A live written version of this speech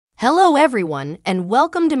Hello everyone, and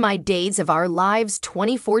welcome to my Days of Our Lives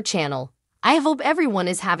 24 channel. I hope everyone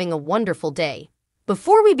is having a wonderful day.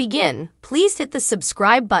 Before we begin, please hit the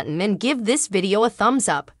subscribe button and give this video a thumbs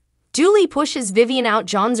up. Julie pushes Vivian out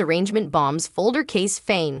John's arrangement bombs folder case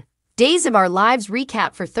Fane. Days of Our Lives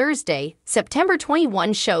recap for Thursday, September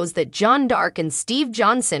 21 shows that John Dark and Steve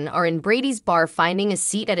Johnson are in Brady's bar finding a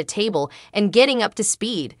seat at a table and getting up to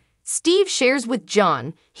speed. Steve shares with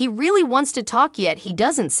John he really wants to talk, yet he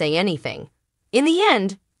doesn't say anything. In the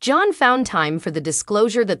end, John found time for the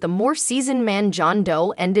disclosure that the more seasoned man John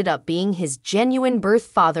Doe ended up being his genuine birth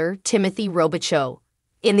father, Timothy Robichaud.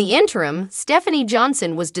 In the interim, Stephanie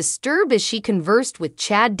Johnson was disturbed as she conversed with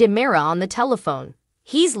Chad DiMera on the telephone.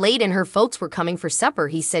 He's late and her folks were coming for supper.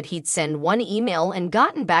 He said he'd send one email and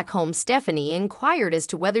gotten back home. Stephanie inquired as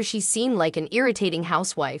to whether she seemed like an irritating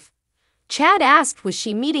housewife. Chad asked was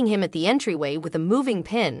she meeting him at the entryway with a moving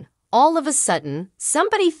pin. All of a sudden,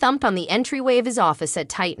 somebody thumped on the entryway of his office at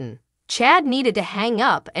Titan. Chad needed to hang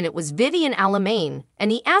up, and it was Vivian Alamain,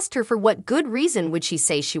 and he asked her for what good reason would she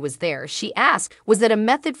say she was there. She asked was that a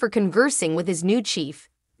method for conversing with his new chief.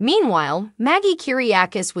 Meanwhile, Maggie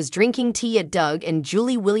Kyriakis was drinking tea at Doug and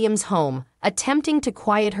Julie Williams' home, attempting to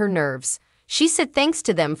quiet her nerves. She said thanks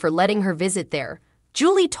to them for letting her visit there.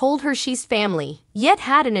 Julie told her she's family, yet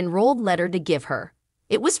had an enrolled letter to give her.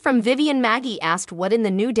 It was from Vivian. Maggie asked what in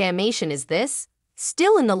the new damnation is this?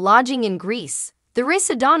 Still in the lodging in Greece,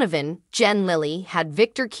 Theresa Donovan, Jen Lilly, had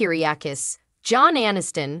Victor Kyriakis, John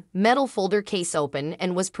Aniston, metal folder case open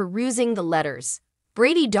and was perusing the letters.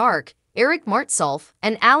 Brady Dark, Eric Martsolf,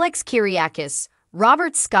 and Alex Kyriakis,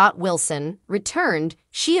 Robert Scott Wilson, returned.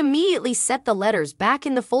 She immediately set the letters back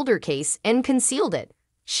in the folder case and concealed it.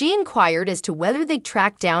 She inquired as to whether they'd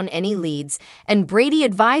tracked down any leads, and Brady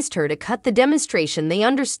advised her to cut the demonstration. They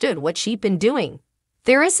understood what she'd been doing.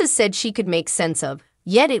 Theresa said she could make sense of,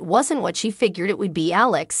 yet it wasn't what she figured it would be.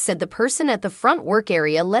 Alex said the person at the front work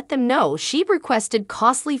area let them know she'd requested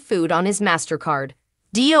costly food on his MasterCard.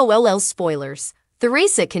 DOLL spoilers.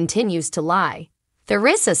 Theresa continues to lie.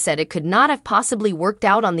 Theresa said it could not have possibly worked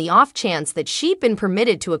out on the off chance that she'd been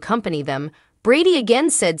permitted to accompany them. Brady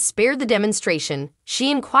again said spare the demonstration.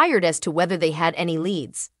 She inquired as to whether they had any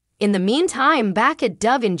leads. In the meantime, back at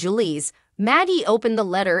Dove and Julie's, Maggie opened the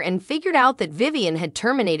letter and figured out that Vivian had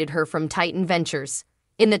terminated her from Titan Ventures.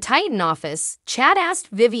 In the Titan office, Chad asked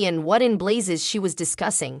Vivian what in blazes she was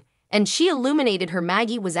discussing, and she illuminated her.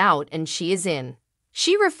 Maggie was out and she is in.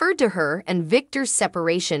 She referred to her and Victor's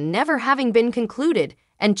separation never having been concluded,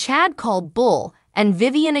 and Chad called bull, and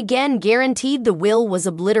Vivian again guaranteed the will was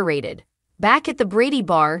obliterated. Back at the Brady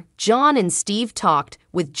bar, John and Steve talked,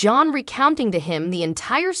 with John recounting to him the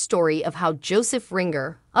entire story of how Joseph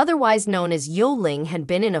Ringer, otherwise known as Yo Ling, had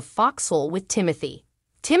been in a foxhole with Timothy.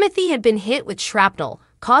 Timothy had been hit with shrapnel,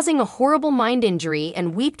 causing a horrible mind injury,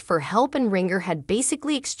 and wept for help, and Ringer had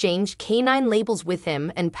basically exchanged canine labels with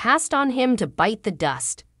him and passed on him to bite the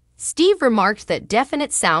dust. Steve remarked that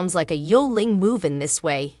definite sounds like a Yo Ling move. In this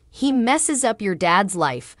way, he messes up your dad's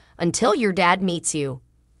life until your dad meets you.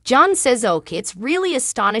 John says okay, it's really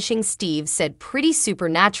astonishing. Steve said pretty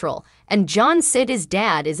supernatural, and John said his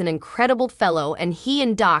dad is an incredible fellow and he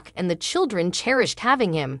and Doc and the children cherished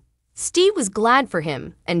having him. Steve was glad for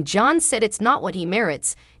him, and John said it's not what he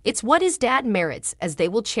merits, it's what his dad merits, as they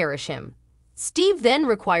will cherish him. Steve then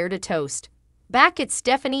required a toast. Back at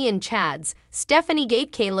Stephanie and Chad's, Stephanie gave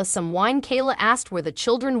Kayla some wine. Kayla asked where the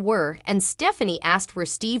children were, and Stephanie asked where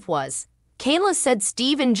Steve was. Kayla said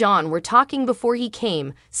Steve and John were talking before he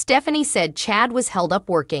came. Stephanie said Chad was held up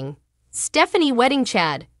working. Stephanie wedding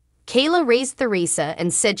Chad. Kayla raised Theresa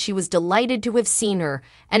and said she was delighted to have seen her,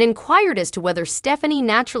 and inquired as to whether Stephanie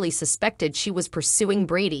naturally suspected she was pursuing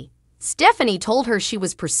Brady. Stephanie told her she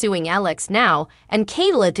was pursuing Alex now, and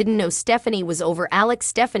Kayla didn't know Stephanie was over Alex.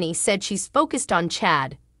 Stephanie said she's focused on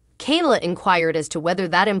Chad. Kayla inquired as to whether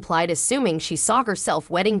that implied assuming she saw herself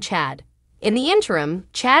wedding Chad. In the interim,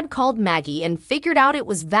 Chad called Maggie and figured out it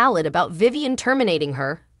was valid about Vivian terminating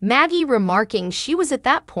her, Maggie remarking she was at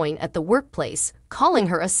that point at the workplace, calling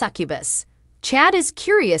her a succubus. Chad is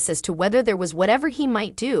curious as to whether there was whatever he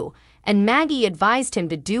might do, and Maggie advised him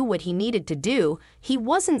to do what he needed to do. He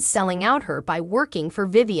wasn't selling out her by working for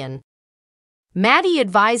Vivian. Maddie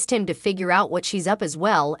advised him to figure out what she's up as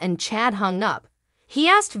well, and Chad hung up. He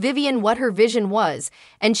asked Vivian what her vision was,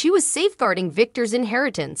 and she was safeguarding Victor's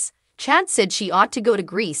inheritance. Chad said she ought to go to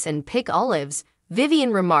Greece and pick olives.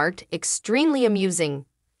 Vivian remarked, extremely amusing.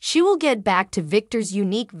 She will get back to Victor's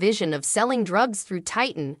unique vision of selling drugs through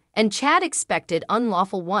Titan, and Chad expected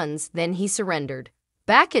unlawful ones, then he surrendered.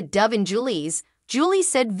 Back at Dove and Julie's, Julie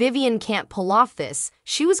said Vivian can't pull off this.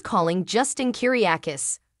 She was calling Justin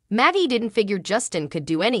Kyriakis. Maggie didn't figure Justin could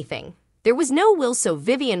do anything. There was no will, so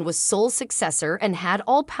Vivian was sole successor and had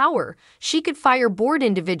all power. She could fire bored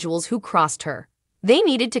individuals who crossed her. They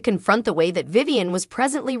needed to confront the way that Vivian was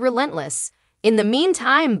presently relentless. In the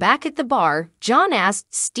meantime, back at the bar, John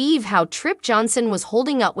asked Steve how Trip Johnson was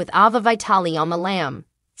holding up with Ava Vitali on the lam.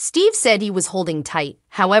 Steve said he was holding tight.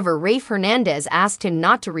 However, Rafe Hernandez asked him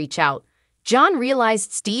not to reach out. John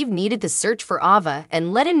realized Steve needed to search for Ava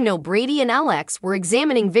and let him know Brady and Alex were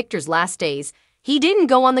examining Victor's last days. He didn't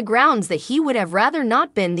go on the grounds that he would have rather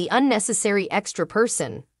not been the unnecessary extra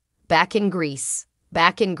person. Back in Greece,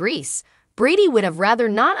 Brady would have rather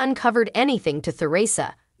not uncovered anything to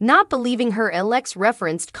Theresa, not believing her. Alex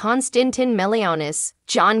referenced Konstantin Meleonis,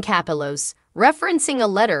 John Capellos, referencing a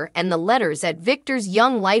letter, and the letters at Victor's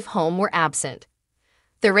young life home were absent.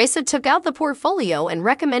 Theresa took out the portfolio and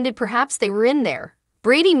recommended perhaps they were in there.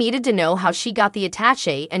 Brady needed to know how she got the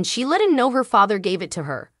attaché, and she let him know her father gave it to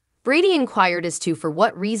her. Brady inquired as to for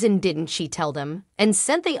what reason didn't she tell them, and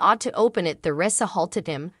said they ought to open it. Theresa halted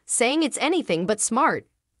him, saying it's anything but smart.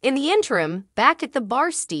 In the interim, back at the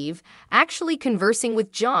bar, Steve, actually conversing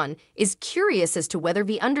with John, is curious as to whether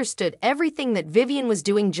he understood everything that Vivian was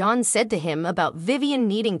doing. John said to him about Vivian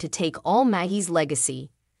needing to take all Maggie's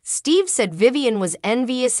legacy. Steve said Vivian was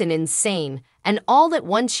envious and insane, and all at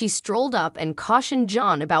once she strolled up and cautioned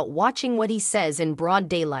John about watching what he says in broad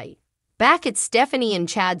daylight. Back at Stephanie and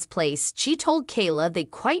Chad's place, she told Kayla they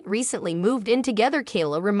quite recently moved in together.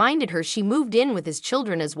 Kayla reminded her she moved in with his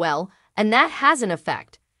children as well, and that has an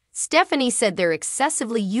effect. Stephanie said they're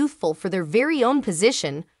excessively youthful for their very own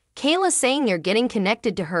position, Kayla saying they're getting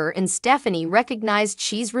connected to her, and Stephanie recognized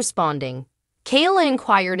she's responding. Kayla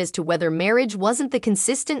inquired as to whether marriage wasn't the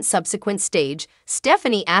consistent subsequent stage,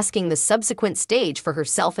 Stephanie asking the subsequent stage for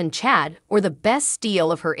herself and Chad, or the best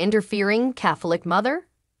deal of her interfering Catholic mother.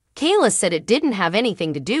 Kayla said it didn't have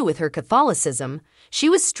anything to do with her Catholicism. She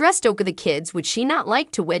was stressed over the kids. Would she not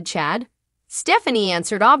like to wed Chad? Stephanie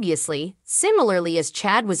answered obviously, similarly as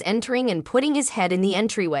Chad was entering and putting his head in the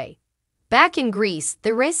entryway. Back in Greece,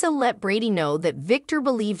 Theresa let Brady know that Victor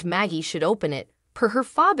believed Maggie should open it, per her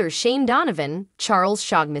father Shane Donovan, Charles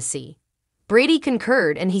Shaughnessy. Brady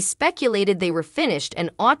concurred, and he speculated they were finished and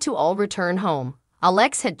ought to all return home.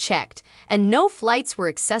 Alex had checked, and no flights were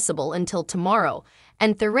accessible until tomorrow,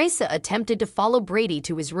 and Theresa attempted to follow Brady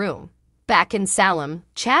to his room. Back in Salem,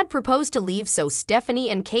 Chad proposed to leave so Stephanie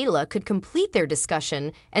and Kayla could complete their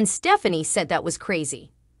discussion, and Stephanie said that was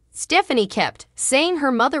crazy. Stephanie kept saying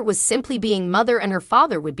her mother was simply being mother and her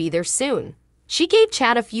father would be there soon. She gave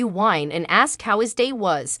Chad a few wine and asked how his day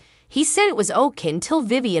was. He said it was okay until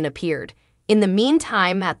Vivian appeared. In the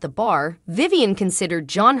meantime, at the bar, Vivian considered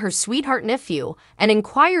John her sweetheart nephew and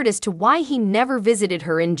inquired as to why he never visited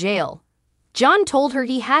her in jail. John told her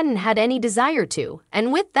he hadn't had any desire to,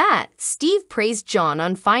 and with that, Steve praised John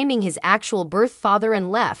on finding his actual birth father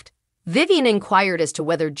and left. Vivian inquired as to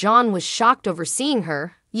whether John was shocked over seeing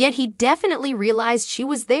her, yet he definitely realized she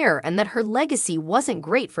was there and that her legacy wasn't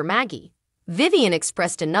great for Maggie. Vivian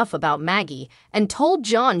expressed enough about Maggie and told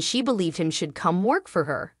John she believed him should come work for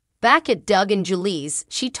her. Back at Doug and Julie's,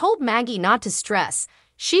 she told Maggie not to stress.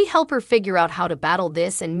 She'd help her figure out how to battle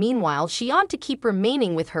this, and meanwhile she ought to keep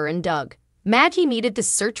remaining with her and Doug. Maggie needed to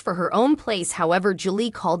search for her own place, however Julie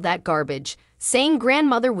called that garbage, saying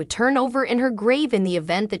grandmother would turn over in her grave in the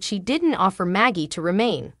event that she didn't offer Maggie to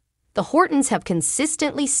remain. The Hortons have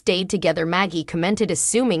consistently stayed together, Maggie commented,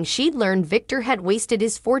 assuming she'd learned Victor had wasted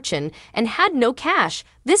his fortune and had no cash.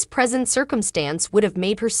 This present circumstance would have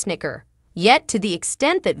made her snicker. Yet, to the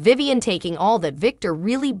extent that Vivian taking all that Victor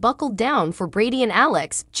really buckled down for Brady and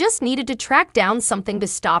Alex just needed to track down something to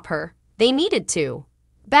stop her. They needed to.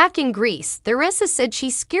 Back in Greece, Theresa said she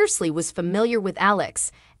scarcely was familiar with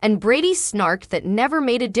Alex, and Brady snarked that never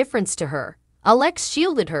made a difference to her. Alex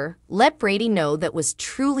shielded her, let Brady know that was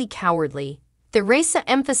truly cowardly. Theresa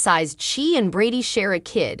emphasized she and Brady share a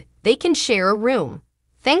kid, they can share a room.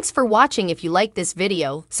 Thanks for watching. If you like this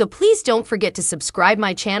video, so please don't forget to subscribe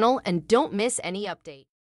my channel and don't miss any update.